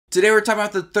Today we're talking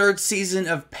about the third season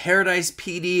of Paradise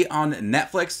PD on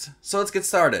Netflix, so let's get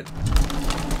started.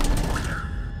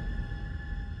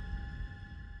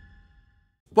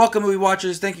 Welcome, movie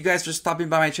watchers. Thank you guys for stopping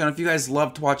by my channel. If you guys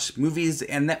love to watch movies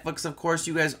and Netflix, of course,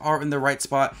 you guys are in the right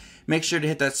spot. Make sure to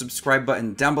hit that subscribe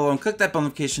button down below and click that bell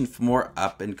notification for more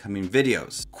up and coming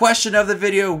videos. Question of the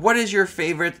video: what is your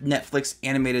favorite Netflix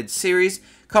animated series?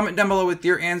 Comment down below with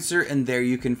your answer, and there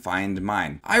you can find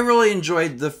mine. I really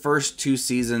enjoyed the first two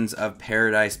seasons of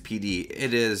Paradise PD.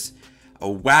 It is a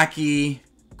wacky,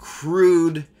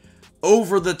 crude,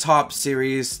 over-the-top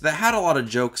series that had a lot of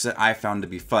jokes that I found to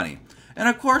be funny. And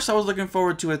of course, I was looking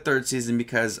forward to a third season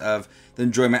because of the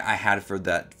enjoyment I had for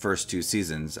that first two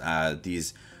seasons.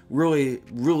 These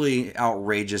really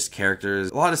outrageous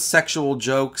characters, a lot of sexual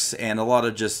jokes, and a lot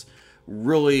of just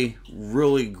really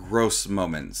gross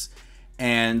moments.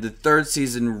 And the third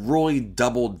season really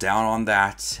doubled down on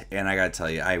that, and I gotta tell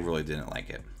you, I really didn't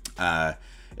like it.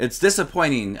 It's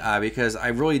disappointing because I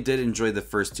really did enjoy the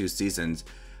first two seasons,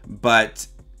 but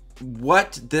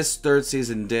what this third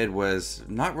season did was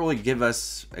not really give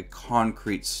us a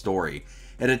concrete story.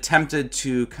 It attempted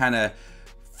to kind of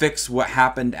fix what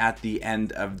happened at the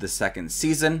end of the second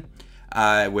season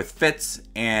with Fitz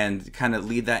and kind of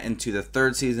lead that into the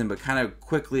third season, but kind of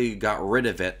quickly got rid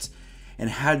of it and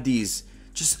had these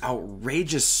just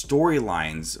outrageous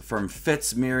storylines, from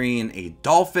Fitz marrying a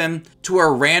dolphin to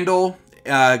where Randall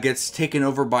gets taken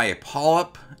over by a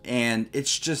polyp, and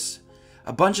it's just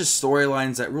a bunch of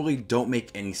storylines that really don't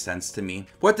make any sense to me.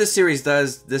 What this series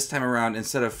does this time around,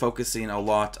 instead of focusing a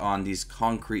lot on these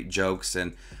concrete jokes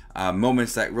and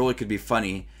moments that really could be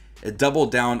funny, it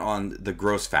doubled down on the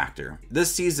gross factor.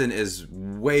 This season is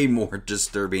way more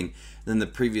disturbing than the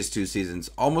previous two seasons,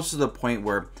 almost to the point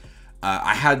where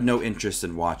I had no interest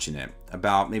in watching it.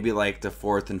 About maybe like the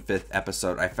fourth and fifth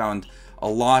episode, I found a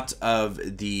lot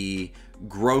of the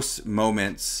gross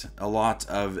moments, a lot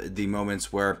of the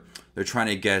moments where they're trying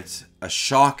to get a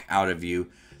shock out of you,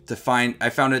 I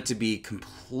found it to be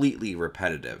completely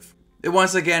repetitive. It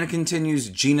once again continues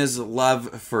Gina's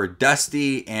love for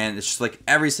Dusty, and it's just like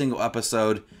every single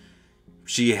episode,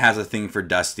 she has a thing for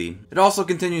Dusty. It also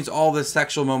continues all the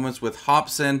sexual moments with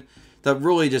Hobson that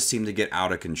really just seem to get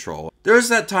out of control. There's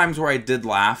that times where I did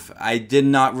laugh. I did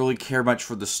not really care much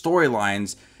for the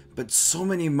storylines, but so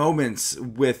many moments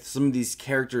with some of these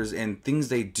characters and things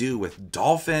they do with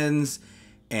dolphins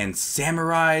and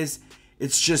samurais,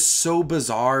 it's just so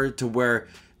bizarre to where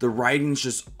the writing's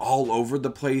just all over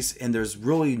the place, and there's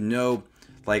really no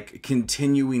like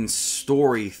continuing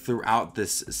story throughout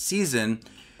this season,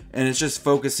 and it's just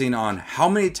focusing on how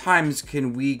many times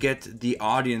can we get the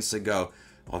audience to go,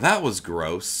 well, that was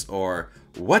gross, or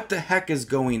what the heck is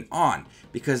going on?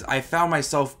 Because I found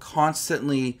myself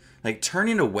constantly like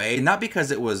turning away, not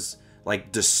because it was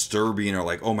like disturbing or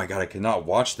like, oh my god, I cannot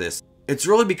watch this. It's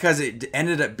really because it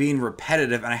ended up being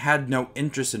repetitive, and I had no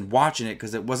interest in watching it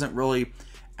because it wasn't really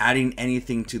adding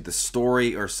anything to the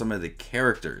story or some of the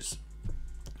characters.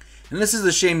 And this is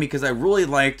a shame because I really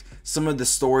liked some of the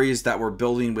stories that were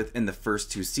building within the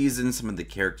first two seasons, some of the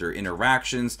character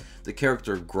interactions, the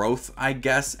character growth, I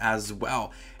guess, as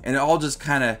well. And it all just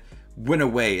kind of went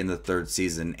away in the third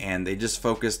season, and they just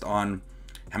focused on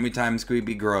how many times can we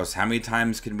be gross, how many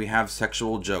times can we have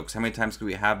sexual jokes, how many times can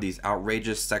we have these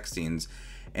outrageous sex scenes,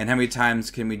 and how many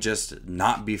times can we just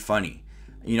not be funny.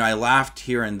 You know, I laughed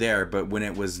here and there, but when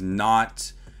it was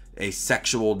not a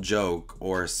sexual joke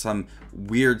or some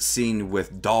weird scene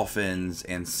with dolphins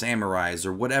and samurais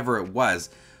or whatever it was,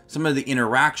 some of the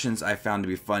interactions I found to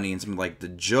be funny, and some of like the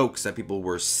jokes that people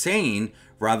were saying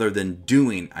rather than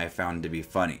doing, I found to be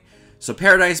funny. So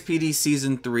Paradise PD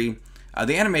Season 3,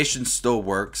 the animation still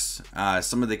works.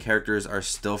 Some of the characters are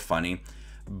still funny,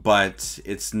 but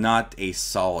it's not a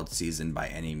solid season by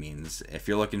any means. If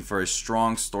you're looking for a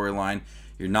strong storyline,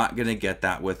 you're not going to get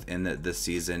that within this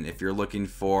season. If you're looking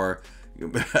for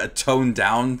a toned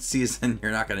down season,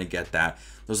 you're not going to get that.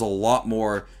 There's a lot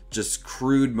more just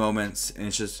crude moments, and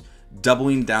it's just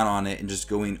doubling down on it and just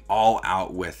going all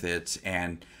out with it.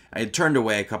 And I had turned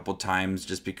away a couple times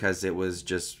just because it was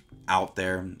just out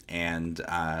there, and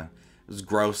it was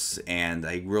gross, and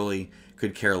I really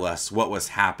could care less what was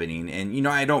happening. And you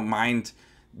know, I don't mind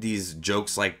these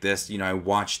jokes like this. You know, I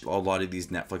watched a lot of these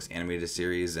Netflix animated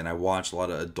series, and I watched a lot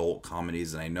of adult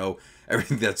comedies, and I know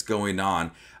everything that's going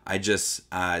on. I just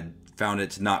found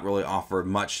it to not really offer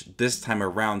much this time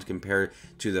around compared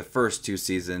to the first two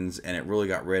seasons, and it really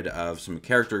got rid of some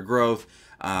character growth.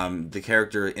 The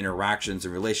character interactions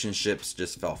and relationships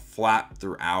just fell flat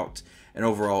throughout, and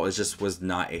overall it just was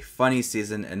not a funny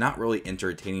season and not really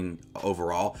entertaining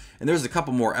overall. And there's a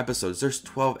couple more episodes. There's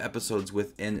 12 episodes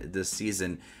within this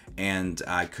season, and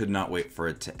I could not wait for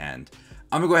it to end.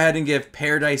 I'm gonna go ahead and give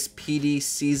Paradise PD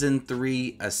Season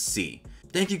 3 a C.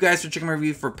 Thank you guys for checking my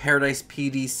review for Paradise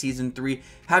PD Season 3.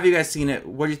 Have you guys seen it?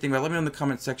 What do you think about it? Let me know in the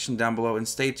comment section down below, and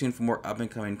stay tuned for more up and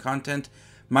coming content.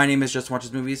 My name is Just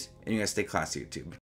Watches Movies, and you guys stay classy, YouTube.